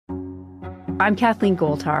I'm Kathleen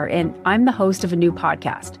Goldhar, and I'm the host of a new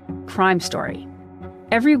podcast, Crime Story.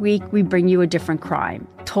 Every week, we bring you a different crime,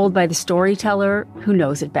 told by the storyteller who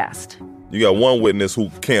knows it best. You got one witness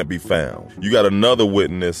who can't be found. You got another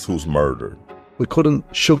witness who's murdered. We couldn't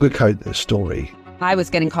sugarcoat this story. I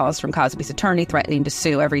was getting calls from Cosby's attorney threatening to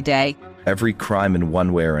sue every day. Every crime in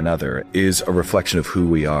one way or another is a reflection of who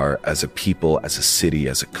we are as a people, as a city,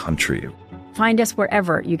 as a country. Find us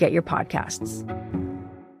wherever you get your podcasts.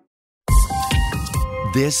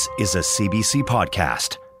 This is a CBC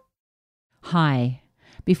podcast. Hi.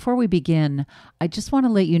 Before we begin, I just want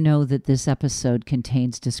to let you know that this episode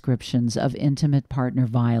contains descriptions of intimate partner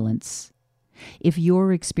violence. If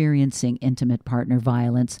you're experiencing intimate partner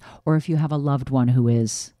violence, or if you have a loved one who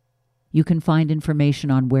is, you can find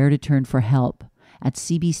information on where to turn for help at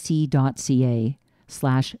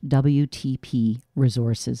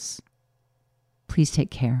cbc.ca/WTPresources. Please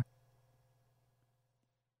take care.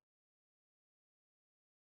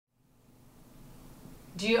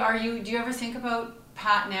 Do you ever think about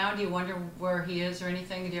Pat now? Do you wonder where he is or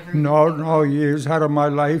anything? Do you ever? No, he is out of my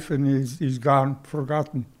life and he's gone,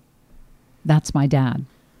 forgotten. That's my dad.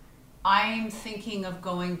 I'm thinking of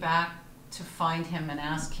going back to find him and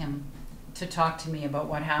ask him to talk to me about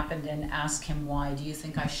what happened and ask him why. Do you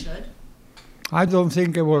think I should? I don't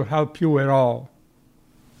think it will help you at all.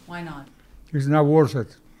 Why not? It's not worth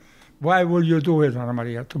it. Why will you do it, Ana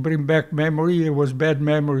Maria? To bring back memory? It was bad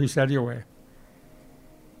memories anyway.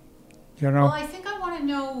 You know? Well, I think I want to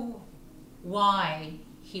know why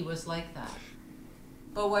he was like that.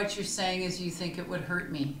 But what you're saying is you think it would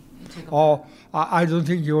hurt me. I don't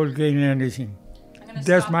think you will gain anything.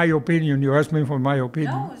 That's my opinion. You asked me for my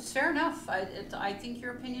opinion. No, it's fair enough. I think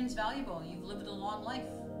your opinion's valuable. You've lived a long life.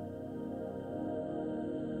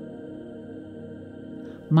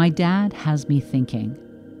 My dad has me thinking,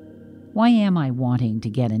 why am I wanting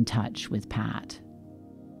to get in touch with Pat?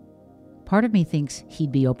 Part of me thinks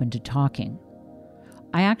he'd be open to talking.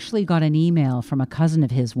 I actually got an email from a cousin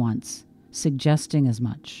of his once, suggesting as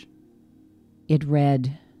much. It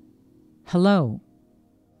read, "Hello.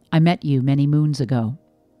 I met you many moons ago.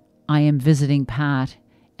 I am visiting Pat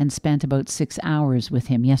and spent about 6 hours with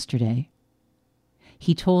him yesterday.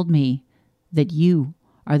 He told me that you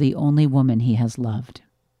are the only woman he has loved.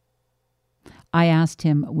 I asked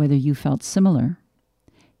him whether you felt similar.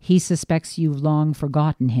 He suspects you've long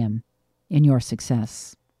forgotten him in your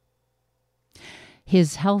success.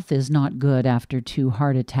 His health is not good after 2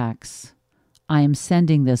 heart attacks. I am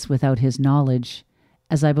sending this without his knowledge,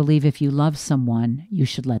 as I believe if you love someone, you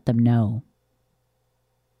should let them know."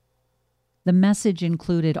 The message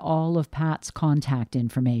included all of Pat's contact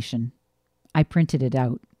information. I printed it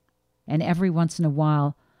out, and every once in a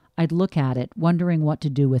while, I'd look at it, wondering what to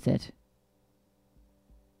do with it.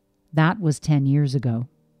 That was 10 years ago.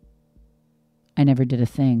 I never did a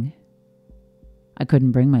thing. I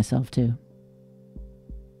couldn't bring myself to.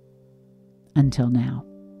 Until now.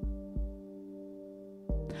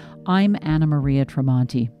 I'm Ana Maria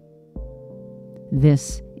Tremonti.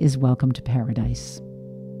 This is Welcome to Paradise.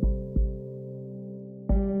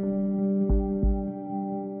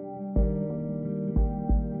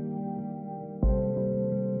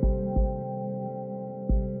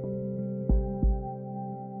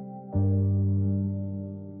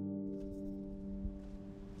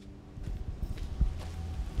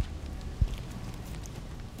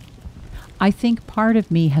 I think part of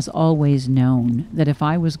me has always known that if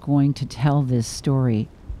I was going to tell this story,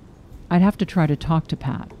 I'd have to try to talk to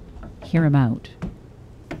Pat, hear him out.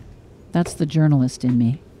 That's the journalist in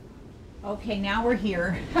me. Okay, now we're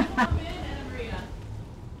here.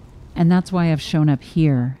 And that's why I've shown up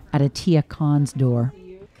here at Atia Khan's door.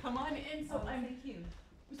 Come on in. Thank you.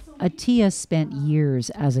 Atia spent years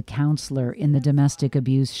as a counselor in the domestic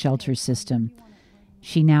abuse shelter system.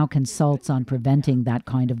 She now consults on preventing that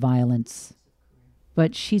kind of violence.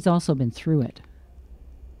 But she's also been through it.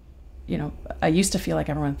 You know, I used to feel like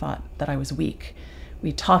everyone thought that I was weak.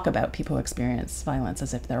 We talk about people who experience violence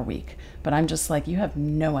as if they're weak. But I'm just like, you have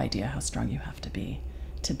no idea how strong you have to be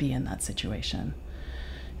in that situation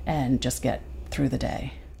and just get through the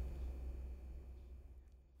day.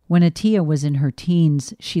 When Atia was in her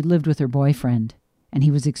teens, she lived with her boyfriend, and he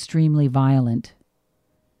was extremely violent.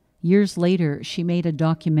 Years later, she made a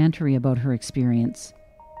documentary about her experience.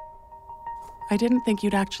 I didn't think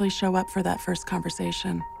you'd actually show up for that first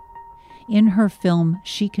conversation. In her film,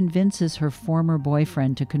 she convinces her former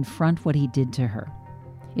boyfriend to confront what he did to her.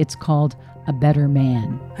 It's called A Better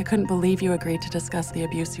Man. I couldn't believe you agreed to discuss the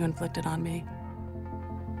abuse you inflicted on me.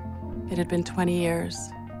 It had been 20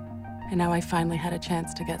 years, and now I finally had a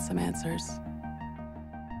chance to get some answers.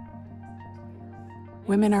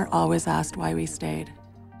 Women are always asked why we stayed,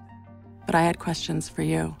 but I had questions for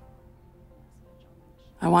you.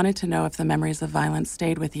 I wanted to know if the memories of violence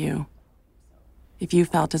stayed with you, if you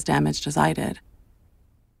felt as damaged as I did.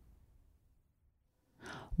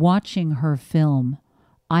 Watching her film,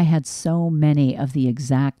 I had so many of the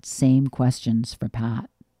exact same questions for Pat.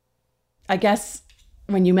 I guess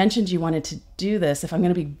when you mentioned you wanted to do this, if I'm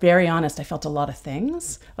going to be very honest, I felt a lot of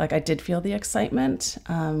things. Like I did feel the excitement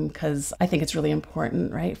because I think it's really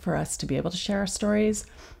important, right, for us to be able to share our stories.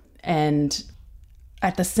 And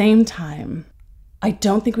at the same time, I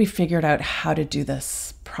don't think we figured out how to do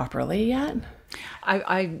this properly yet.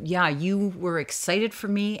 Yeah, you were excited for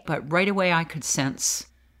me, but right away I could sense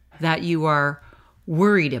that you are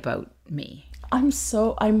worried about me. I'm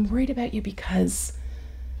worried about you because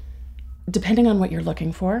depending on what you're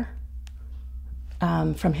looking for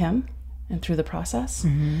from him and through the process,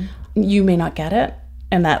 you may not get it.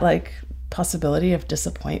 And that like possibility of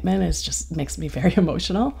disappointment is just makes me very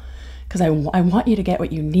emotional because I want you to get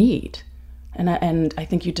what you need. And I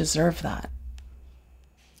think you deserve that.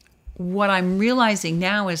 What I'm realizing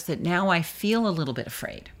now is that now I feel a little bit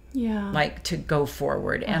afraid. Yeah. Like to go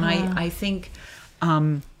forward. And I think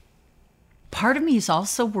part of me is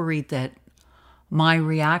also worried that my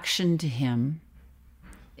reaction to him,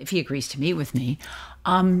 if he agrees to meet with me,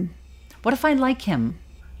 what if I like him?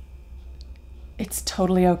 It's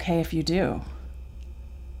totally okay if you do.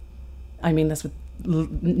 I mean this with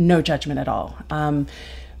no judgment at all.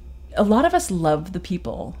 A lot of us love the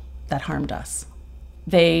people that harmed us.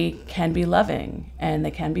 They can be loving and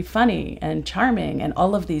they can be funny and charming and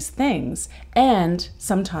all of these things. And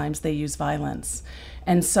sometimes they use violence.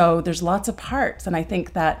 And so there's lots of parts. And I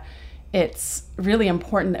think that it's really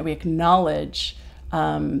important that we acknowledge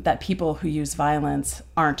that people who use violence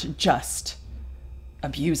aren't just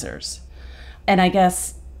abusers. And I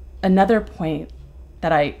guess another point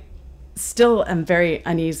that I still am very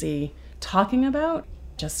uneasy talking about,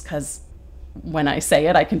 just because when I say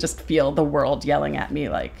it, I can just feel the world yelling at me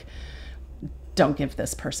like, don't give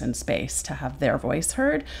this person space to have their voice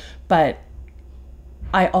heard. But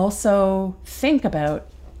I also think about,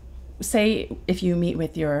 say, if you meet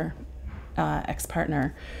with your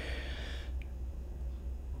ex-partner,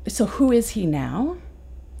 so who is he now?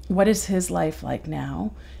 What is his life like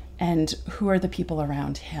now? And who are the people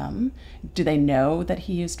around him? Do they know that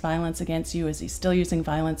he used violence against you? Is he still using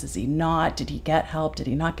violence? Is he not? Did he get help? Did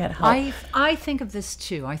he not get help? I think of this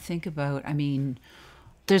too. I think about,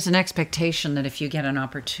 there's an expectation that if you get an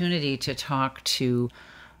opportunity to talk to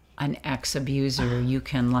an ex-abuser, you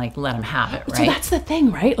can like let him have it, right? So that's the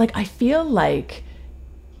thing, right? Like I feel like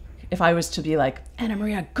if I was to be like, Anna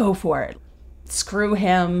Maria, go for it. Screw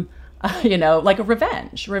him, like a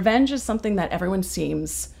revenge. Revenge is something that everyone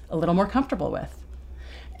seems a little more comfortable with,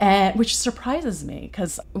 and which surprises me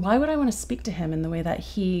because why would I want to speak to him in the way that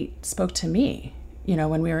he spoke to me,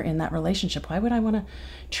 when we were in that relationship? Why would I want to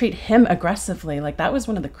treat him aggressively? Like that was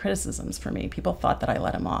one of the criticisms for me. People thought that I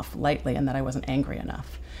let him off lightly and that I wasn't angry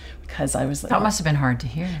enough because I was like, that must have been hard to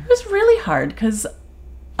hear. It was really hard because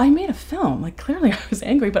I made a film. Like clearly I was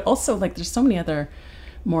angry, but also like there's so many other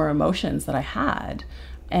more emotions that I had.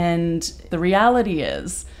 And the reality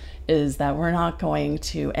is that we're not going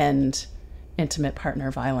to end intimate partner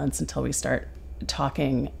violence until we start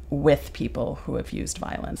talking with people who have used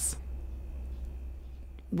violence.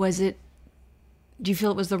 Do you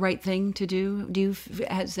feel it was the right thing to do?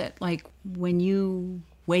 Has that, like, when you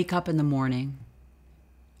wake up in the morning,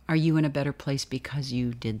 are you in a better place because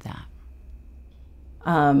you did that?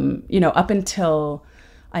 Up until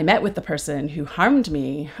I met with the person who harmed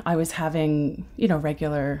me, I was having,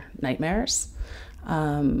 regular nightmares.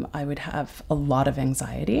 I would have a lot of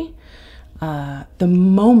anxiety. The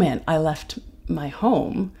moment I left my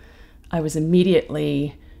home, I was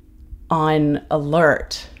immediately on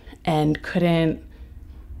alert and couldn't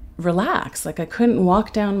relax. Like I couldn't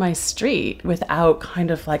walk down my street without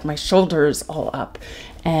kind of like my shoulders all up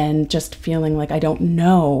and just feeling like I don't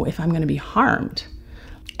know if I'm going to be harmed.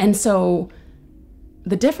 And so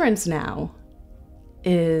the difference now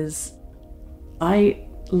is I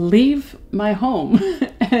leave my home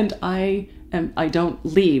and I don't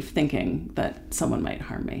leave thinking that someone might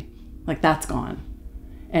harm me. Like that's gone.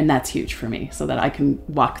 And that's huge for me so that I can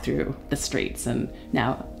walk through the streets. And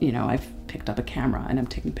now, I've picked up a camera and I'm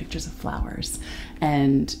taking pictures of flowers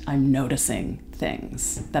and I'm noticing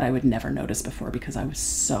things that I would never notice before because I was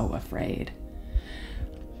so afraid.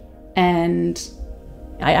 And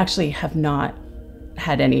I actually have not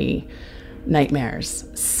had any nightmares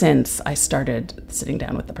since I started sitting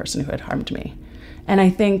down with the person who had harmed me. And I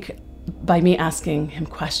think by me asking him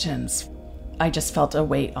questions, I just felt a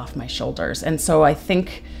weight off my shoulders. And so I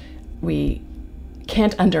think we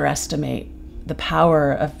can't underestimate the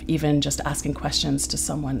power of even just asking questions to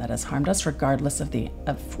someone that has harmed us, regardless of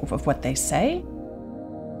what they say.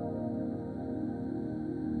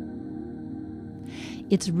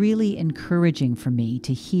 It's really encouraging for me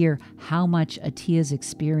to hear how much Atiya's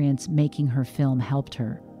experience making her film helped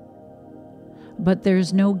her. But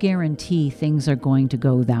there's no guarantee things are going to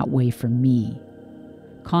go that way for me.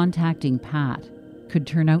 Contacting Pat could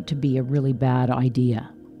turn out to be a really bad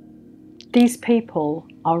idea. These people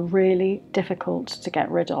are really difficult to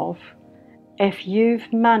get rid of. If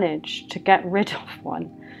you've managed to get rid of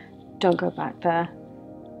one, don't go back there,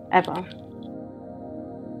 ever.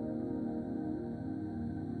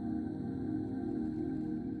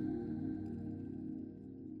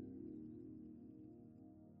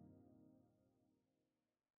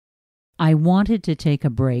 I wanted to take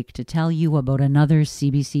a break to tell you about another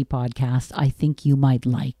CBC podcast I think you might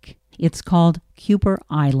like. It's called Cooper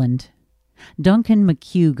Island. Duncan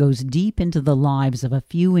McHugh goes deep into the lives of a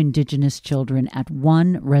few Indigenous children at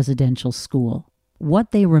one residential school.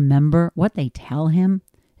 What they remember, what they tell him,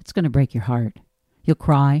 it's going to break your heart. You'll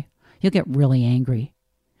cry. You'll get really angry.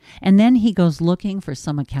 And then he goes looking for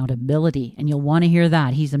some accountability, and you'll want to hear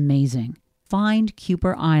that. He's amazing. Find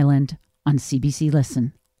Cooper Island on CBC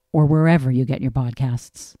Listen or wherever you get your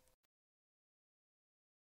podcasts.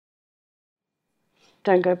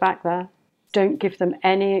 Don't go back there. Don't give them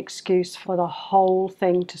any excuse for the whole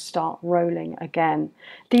thing to start rolling again.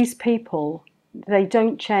 These people, they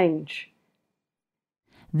don't change.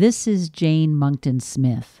 This is Jane Monkton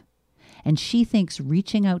Smith, and she thinks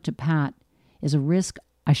reaching out to Pat is a risk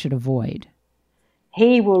I should avoid.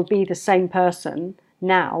 He will be the same person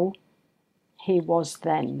now he was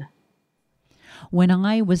then. When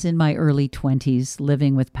I was in my early 20s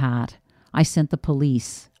living with Pat, I sent the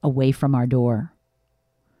police away from our door.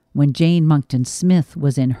 When Jane Monkton Smith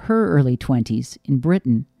was in her early 20s in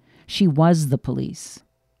Britain, she was the police,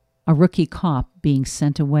 a rookie cop being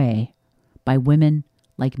sent away by women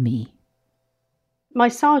like me. My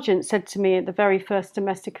sergeant said to me at the very first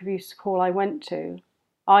domestic abuse call I went to,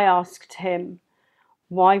 I asked him,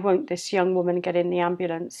 why won't this young woman get in the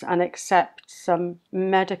ambulance and accept some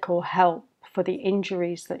medical help for the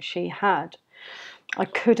injuries that she had? I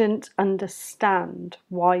couldn't understand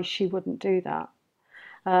why she wouldn't do that.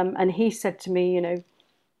 And he said to me,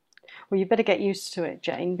 well, you better get used to it,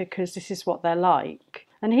 Jane, because this is what they're like.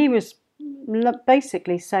 And he was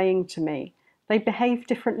basically saying to me, they behave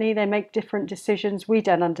differently, they make different decisions, we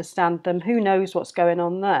don't understand them, who knows what's going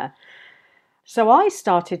on there? So I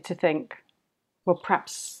started to think, well,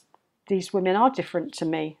 perhaps these women are different to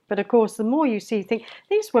me. But of course, the more you see, you think,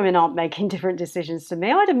 these women aren't making different decisions to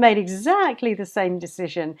me. I'd have made exactly the same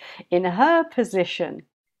decision in her position.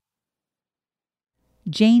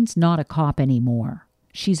 Jane's not a cop anymore.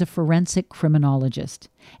 She's a forensic criminologist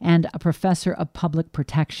and a professor of public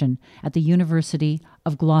protection at the University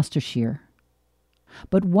of Gloucestershire.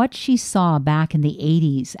 But what she saw back in the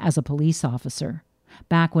 80s as a police officer,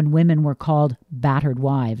 back when women were called battered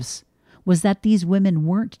wives, was that these women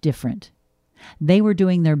weren't different. They were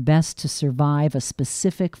doing their best to survive a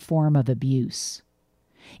specific form of abuse.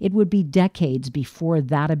 It would be decades before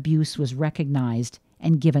that abuse was recognized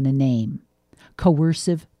and given a name: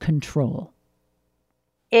 coercive control.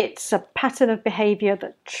 It's a pattern of behavior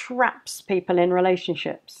that traps people in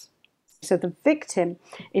relationships. So the victim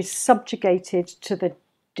is subjugated to the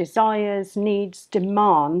desires, needs,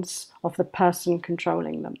 demands of the person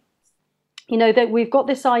controlling them. That we've got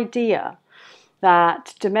this idea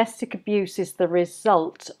that domestic abuse is the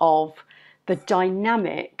result of the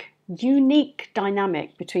unique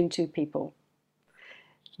dynamic between two people.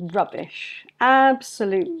 Rubbish,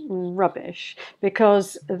 absolute rubbish,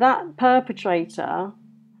 because that perpetrator,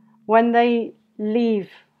 when they leave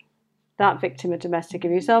that victim of domestic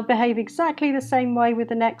abuse, they'll behave exactly the same way with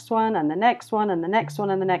the next one and the next one and the next one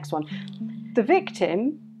and the next one. The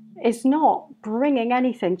victim is not bringing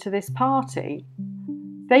anything to this party.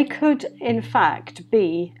 They could, in fact,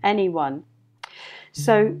 be anyone.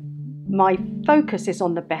 So my focus is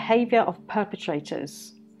on the behavior of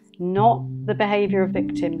perpetrators, not the behavior of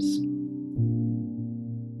victims.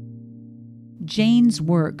 Jane's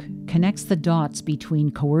work connects the dots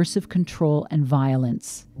between coercive control and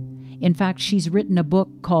violence. In fact, she's written a book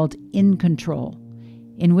called In Control,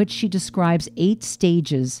 in which she describes 8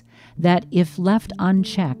 stages that, if left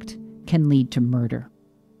unchecked, can lead to murder.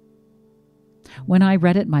 When I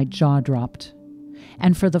read it, my jaw dropped.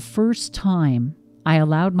 And for the first time, I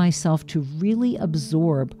allowed myself to really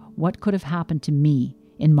absorb what could have happened to me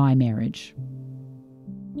in my marriage.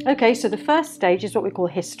 Okay, so the first stage is what we call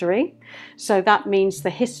history. So that means the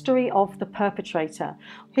history of the perpetrator.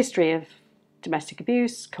 History of domestic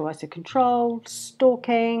abuse, coercive control,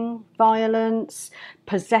 stalking, violence,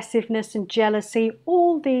 possessiveness and jealousy.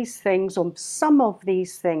 All these things, or some of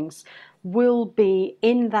these things, will be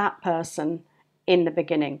in that person in the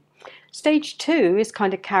beginning. Stage 2 is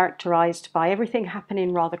kind of characterized by everything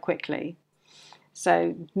happening rather quickly.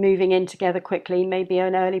 So moving in together quickly, maybe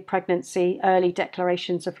an early pregnancy, early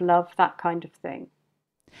declarations of love, that kind of thing.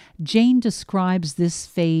 Jane describes this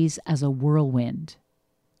phase as a whirlwind,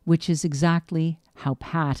 which is exactly how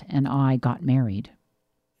Pat and I got married.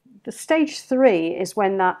 The stage 3 is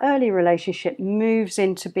when that early relationship moves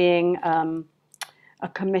into being a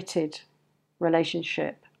committed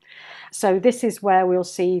relationship. So this is where we'll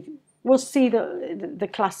see the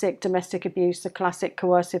classic domestic abuse, the classic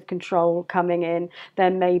coercive control coming in.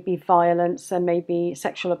 There may be violence, there may be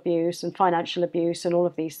sexual abuse and financial abuse and all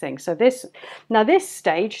of these things. So this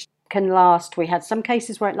stage can last. We had some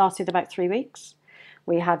cases where it lasted about 3 weeks.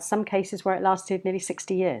 We had some cases where it lasted nearly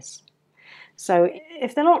 60 years. So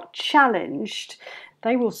if they're not challenged,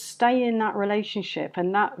 they will stay in that relationship,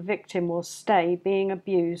 and that victim will stay being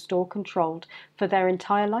abused or controlled for their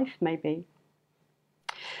entire life, maybe.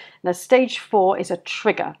 Now, stage 4 is a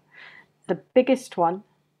trigger. The biggest one,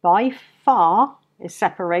 by far, is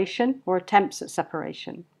separation or attempts at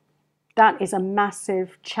separation. That is a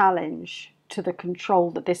massive challenge to the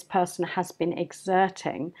control that this person has been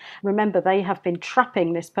exerting. Remember, they have been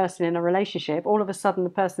trapping this person in a relationship. All of a sudden, the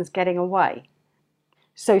person's getting away.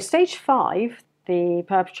 So stage 5, the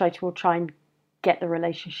perpetrator will try and get the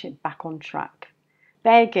relationship back on track.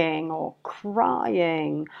 Begging or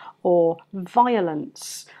crying or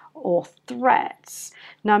violence or threats.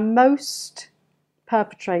 Now, most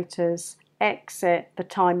perpetrators exit the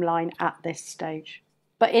timeline at this stage.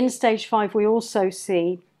 But in stage 5, we also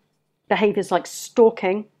see behaviours like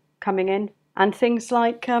stalking coming in, and things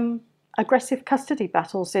like aggressive custody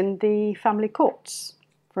battles in the family courts,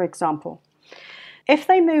 for example. If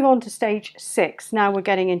they move on to stage 6, now we're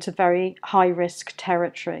getting into very high-risk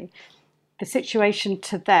territory. The situation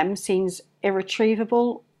to them seems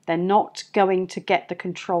irretrievable. They're not going to get the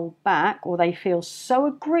control back, or they feel so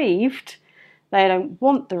aggrieved they don't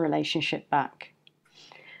want the relationship back.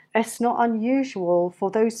 It's not unusual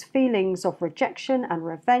for those feelings of rejection and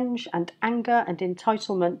revenge and anger and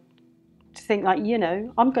entitlement to think like,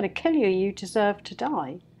 I'm going to kill you, you deserve to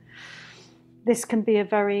die. This can be a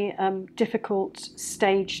very difficult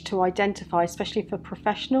stage to identify, especially for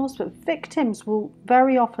professionals, but victims will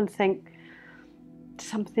very often think,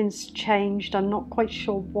 something's changed, I'm not quite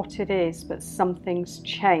sure what it is, but something's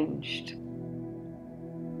changed.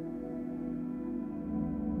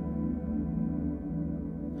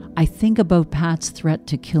 I think about Pat's threat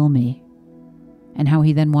to kill me and how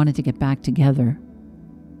he then wanted to get back together.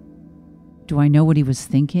 Do I know what he was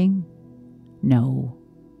thinking? No.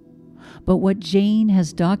 But what Jane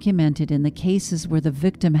has documented in the cases where the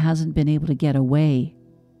victim hasn't been able to get away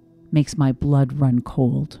makes my blood run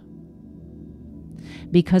cold.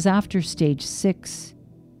 Because after stage 6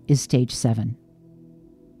 is stage 7.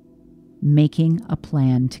 Making a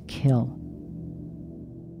plan to kill.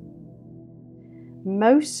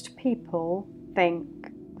 Most people think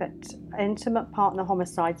that intimate partner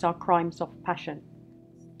homicides are crimes of passion.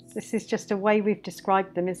 This is just a way we've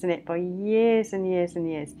described them, isn't it, for years and years and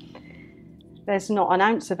years. There's not an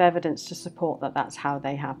ounce of evidence to support that that's how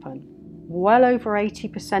they happen. Well over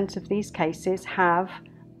 80% of these cases have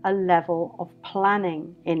a level of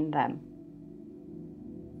planning in them.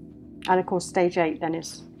 And of course, stage 8 then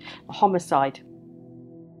is a homicide.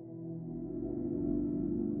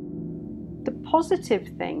 The positive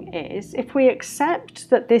thing is, if we accept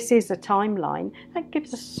that this is a timeline, that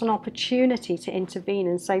gives us an opportunity to intervene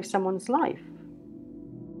and save someone's life.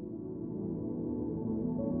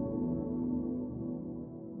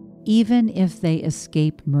 Even if they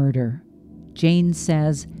escape murder, Jane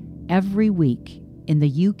says every week in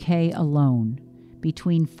the UK alone,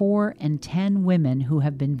 between 4 and 10 women who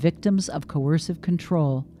have been victims of coercive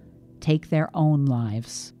control take their own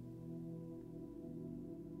lives.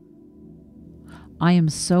 I am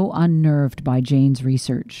so unnerved by Jane's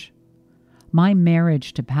research. My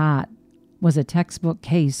marriage to Pat was a textbook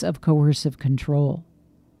case of coercive control.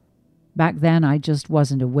 Back then, I just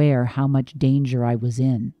wasn't aware how much danger I was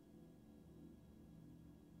in.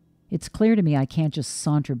 It's clear to me I can't just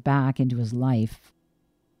saunter back into his life.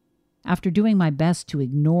 After doing my best to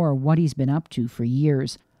ignore what he's been up to for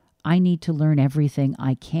years, I need to learn everything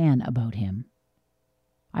I can about him.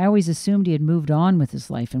 I always assumed he had moved on with his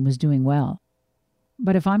life and was doing well.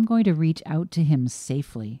 But if I'm going to reach out to him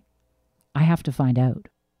safely, I have to find out.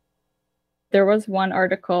 there was one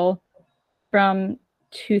article from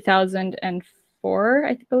 2004,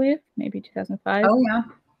 I believe, maybe 2005. Oh, yeah.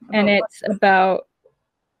 And it's about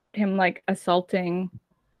him like assaulting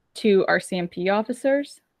 2 RCMP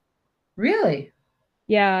officers. Really?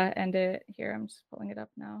 Yeah, and here, I'm just pulling it up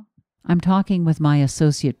now. I'm talking with my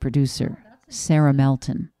associate producer, Sarah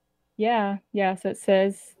Melton. Yeah, so it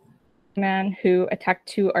says the man who attacked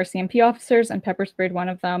 2 RCMP officers and pepper sprayed one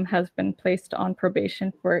of them has been placed on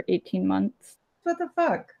probation for 18 months. What the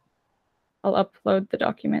fuck? I'll upload the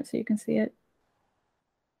document so you can see it.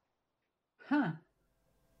 Huh.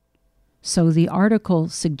 So the article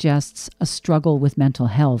suggests a struggle with mental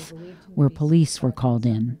health where police were called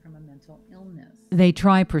in. They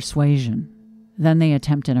try persuasion. Then they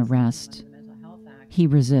attempt an arrest. He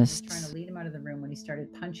resists. Trying to lead him out of the room when he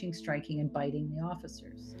started punching, striking, and biting the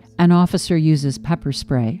officers. An officer uses pepper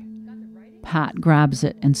spray. Pat grabs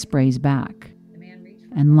it and sprays back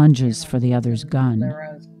and lunges for the other's gun.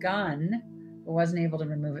 Gun, but wasn't able to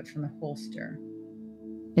remove it from the holster.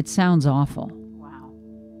 It sounds awful. Wow.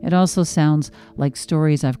 It also sounds like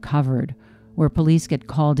stories I've covered where police get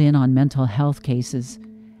called in on mental health cases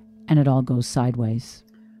and it all goes sideways.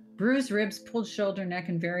 Bruised ribs, pulled shoulder, neck,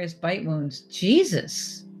 and various bite wounds.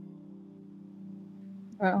 Jesus.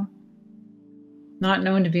 Wow. Not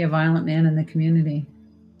known to be a violent man in the community.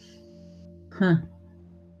 Huh.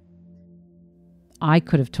 I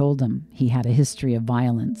could have told them he had a history of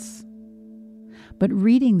violence. But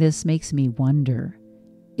reading this makes me wonder,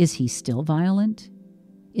 is he still violent?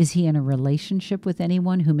 Is he in a relationship with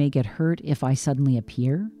anyone who may get hurt if I suddenly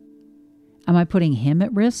appear? Am I putting him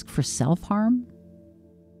at risk for self-harm?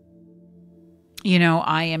 You know,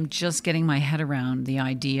 I am just getting my head around the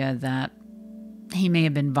idea that he may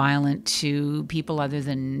have been violent to people other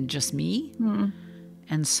than just me.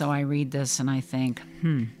 And so I read this and I think,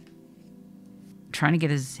 trying to get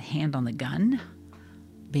his hand on the gun,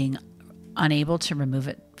 being unable to remove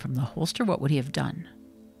it from the holster, what would he have done?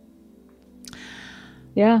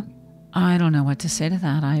 Yeah. I don't know what to say to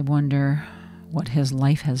that. I wonder what his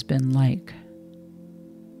life has been like.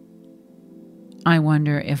 I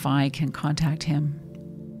wonder if I can contact him.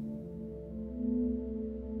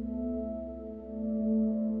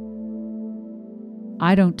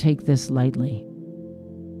 I don't take this lightly.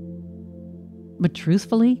 But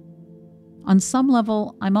truthfully, on some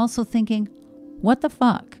level, I'm also thinking, what the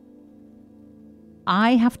fuck?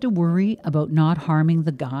 I have to worry about not harming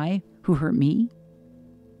the guy who hurt me?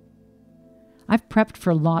 I've prepped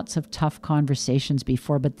for lots of tough conversations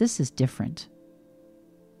before, but this is different.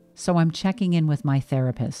 So I'm checking in with my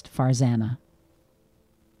therapist, Farzana.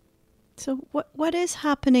 So what is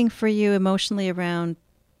happening for you emotionally around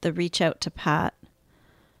the reach out to Pat?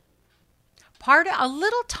 A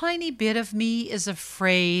little tiny bit of me is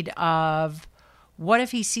afraid of what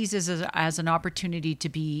if he sees this as an opportunity to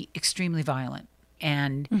be extremely violent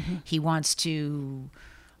and he wants to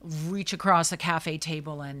reach across a cafe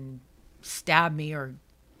table and stab me or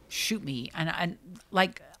shoot me. And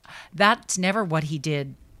like, that's never what he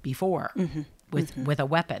did before with a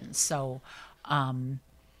weapon. So, and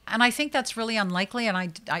I think that's really unlikely.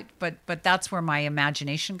 And but that's where my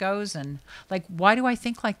imagination goes. And like, why do I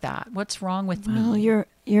think like that? What's wrong with me? Well,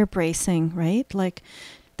 you're bracing, right? Like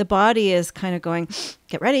the body is kind of going,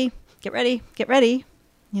 get ready,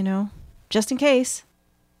 you know, just in case.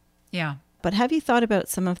 Yeah. But have you thought about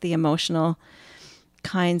some of the emotional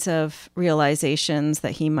kinds of realizations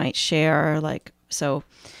that he might share? Like, so,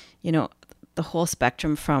 you know, the whole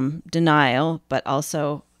spectrum from denial, but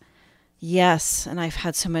also, yes, and I've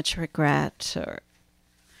had so much regret, or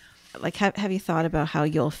like, have you thought about how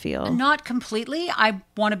you'll feel? Not completely. I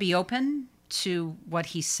want to be open to what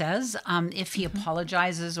he says. If he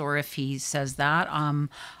apologizes or if he says that,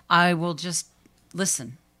 I will just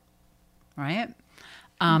listen. Right?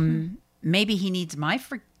 Maybe he needs my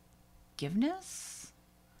forgiveness.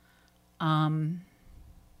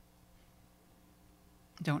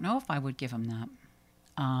 Don't know if I would give him that.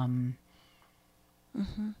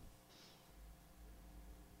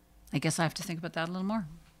 I guess I have to think about that a little more.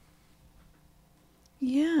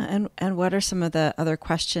 Yeah, and what are some of the other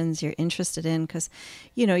questions you're interested in? Because,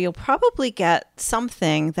 you know, you'll probably get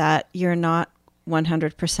something that you're not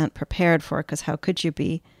 100% prepared for, because how could you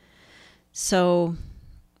be? So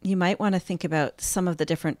you might want to think about some of the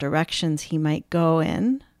different directions he might go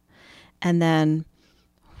in. And then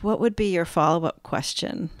what would be your follow-up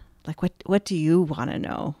question? Like, what do you want to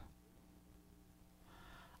know?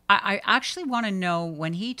 I actually want to know,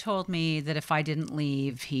 when he told me that if I didn't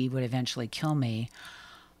leave, he would eventually kill me.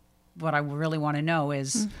 What I really want to know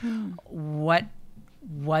is, what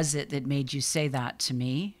was it that made you say that to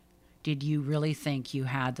me? Did you really think you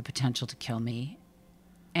had the potential to kill me?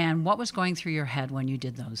 And what was going through your head when you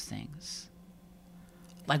did those things?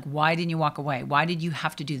 Like, why didn't you walk away? Why did you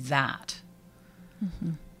have to do that?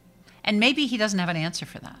 Mm-hmm. And maybe he doesn't have an answer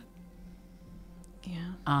for that.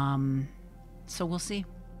 Yeah. So we'll see.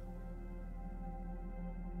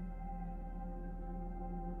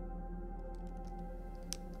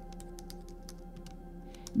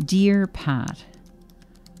 Dear Pat,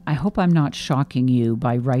 I hope I'm not shocking you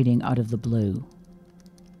by writing out of the blue.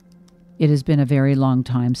 It has been a very long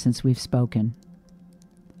time since we've spoken.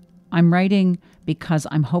 I'm writing because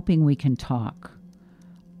I'm hoping we can talk.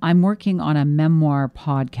 I'm working on a memoir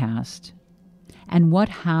podcast, and what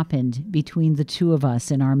happened between the two of us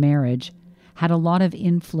in our marriage had a lot of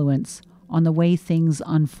influence on the way things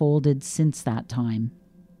unfolded since that time.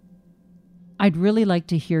 I'd really like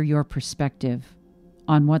to hear your perspective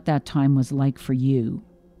on what that time was like for you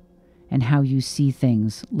and how you see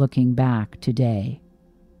things looking back today.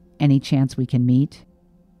 Any chance we can meet?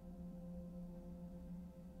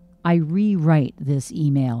 I rewrite this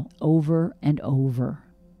email over and over,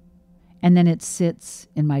 and then it sits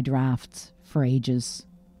in my drafts for ages.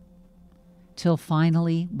 Till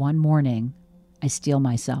finally, one morning, I steel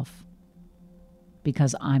myself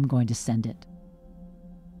because I'm going to send it.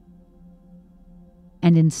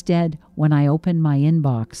 And instead, when I open my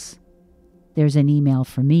inbox, there's an email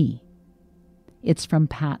for me. It's from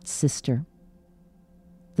Pat's sister.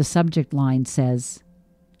 The subject line says,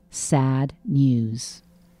 "Sad news."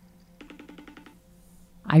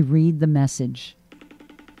 I read the message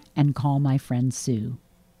and call my friend Sue.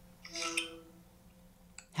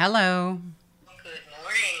 Hello. Good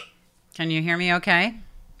morning. Can you hear me okay?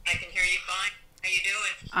 I can hear you fine. How you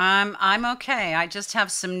doing? I'm okay. I just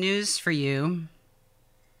have some news for you.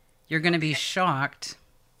 You're going to be shocked.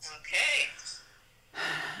 Okay.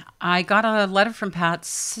 I got a letter from Pat's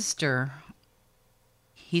sister.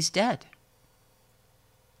 He's dead.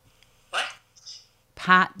 What?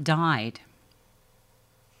 Pat died.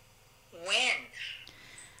 When?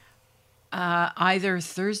 Either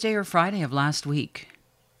Thursday or Friday of last week.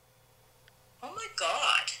 Oh my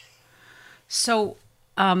God. So,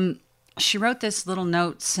 she wrote this little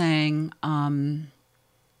note saying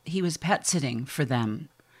he was pet sitting for them.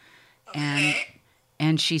 Okay.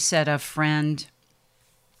 And she said a friend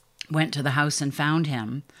went to the house and found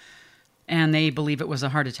him, and they believe it was a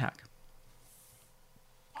heart attack.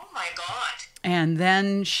 Oh my God. And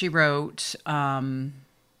then she wrote,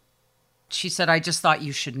 she said, "I just thought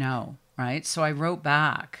you should know," right? So I wrote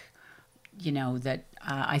back, that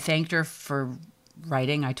I thanked her for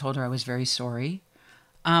writing. I told her I was very sorry.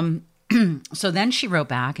 So then she wrote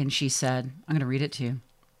back and she said, I'm going to read it to you.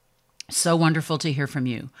 "So wonderful to hear from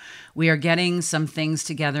you. We are getting some things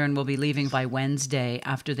together and we'll be leaving by Wednesday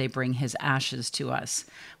after they bring his ashes to us.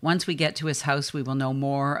 Once we get to his house, we will know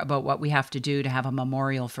more about what we have to do to have a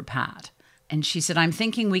memorial for Pat." And she said, "I'm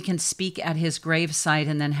thinking we can speak at his gravesite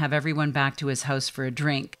and then have everyone back to his house for a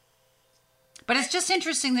drink." But it's just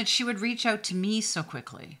interesting that she would reach out to me so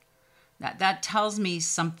quickly. That tells me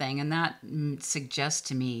something, and that suggests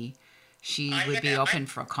to me she would be open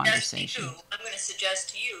for a conversation. I'm going to suggest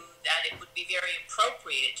to you that it would be very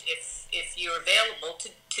appropriate if you're available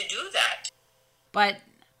to do that. But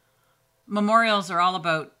memorials are all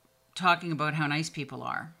about talking about how nice people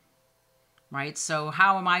are, right? So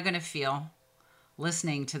how am I going to feel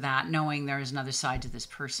listening to that, knowing there is another side to this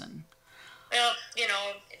person? Well,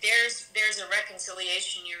 there's a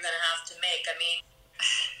reconciliation you're going to have to make. I mean,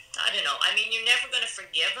 I don't know. I mean, you're never going to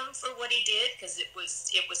forgive him for what he did because it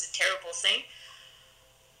was a terrible thing.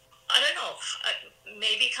 I don't know.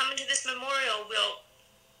 Maybe coming to this memorial will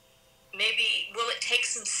it take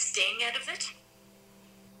some sting out of it?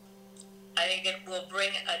 I think it will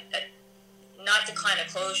bring not the kind of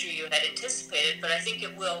closure you had anticipated, but I think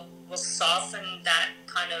it will soften that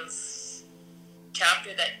kind of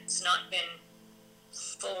chapter that's not been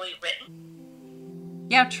fully written.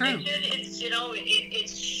 Yeah, true.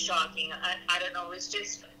 It's shocking. I don't know. It's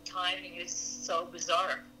just timing is so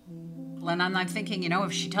bizarre. Well, and I'm thinking,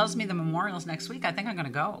 if she tells me the memorial's next week, I think I'm going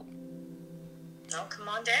to go. No, come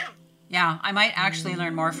on down. Yeah, I might actually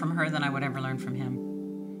learn more from her than I would ever learn from him.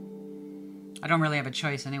 I don't really have a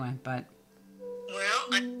choice anyway, but...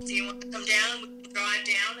 Well, do you want to come down? We can drive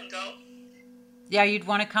down and go. Yeah, you'd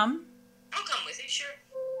want to come? I'll come with you, sure.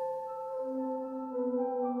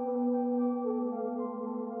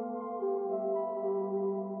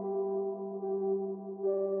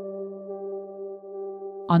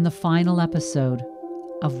 On the final episode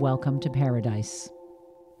of Welcome to Paradise.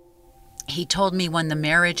 He told me when the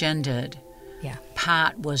marriage ended, Yeah.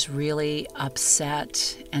 Pat was really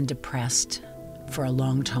upset and depressed for a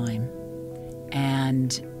long time.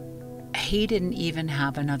 And he didn't even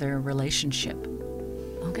have another relationship.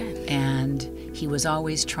 Okay. And he was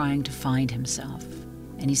always trying to find himself.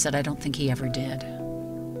 And he said, I don't think he ever did.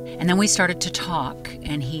 And then we started to talk,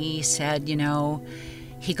 and he said, you know,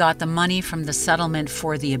 he got the money from the settlement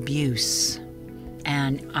for the abuse.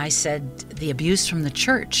 And I said, the abuse from the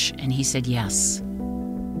church? And he said, yes.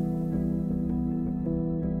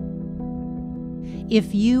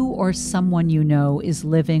 If you or someone you know is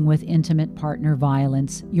living with intimate partner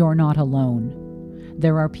violence, you're not alone.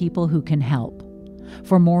 There are people who can help.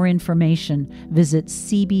 For more information, visit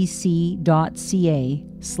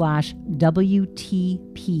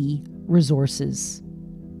cbc.ca/WTPresources.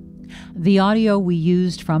 The audio we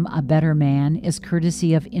used from A Better Man is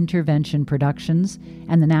courtesy of Intervention Productions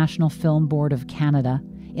and the National Film Board of Canada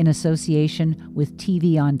in association with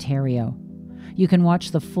TV Ontario. You can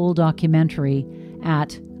watch the full documentary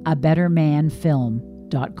at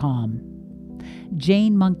abettermanfilm.com.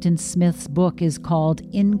 Jane Monkton Smith's book is called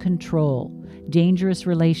In Control: Dangerous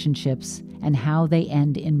Relationships and How They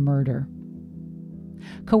End in Murder.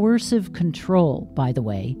 Coercive control, by the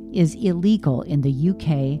way, is illegal in the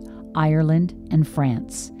UK, Ireland, and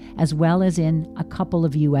France, as well as in a couple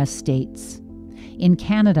of US states. In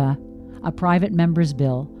Canada, a private member's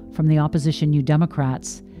bill from the opposition New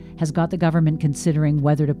Democrats has got the government considering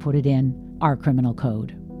whether to put it in our criminal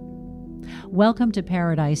code. Welcome to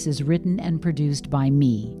Paradise is written and produced by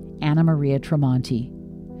me, Anna Maria Tremonti.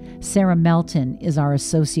 Sarah Melton is our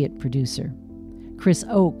associate producer. Chris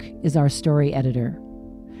Oak is our story editor.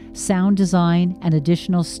 Sound design and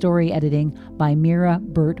additional story editing by Mira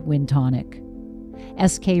Burt Wintonic.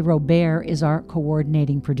 S.K. Robert is our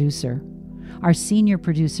coordinating producer. Our senior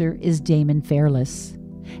producer is Damon Fairless.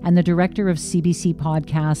 And the director of CBC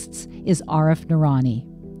Podcasts is Arif Noorani.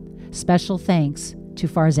 Special thanks to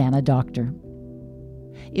Farzana Doctor.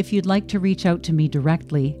 If you'd like to reach out to me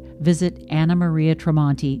directly, visit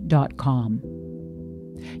annamariatremonti.com.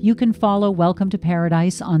 You can follow Welcome to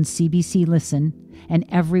Paradise on CBC Listen and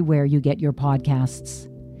everywhere you get your podcasts.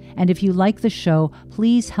 And if you like the show,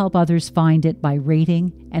 please help others find it by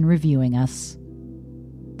rating and reviewing us.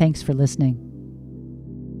 Thanks for listening.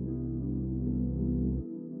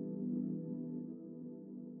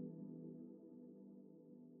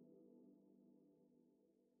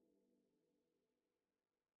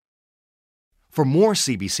 For more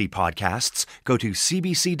CBC podcasts, go to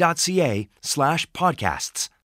cbc.ca/podcasts.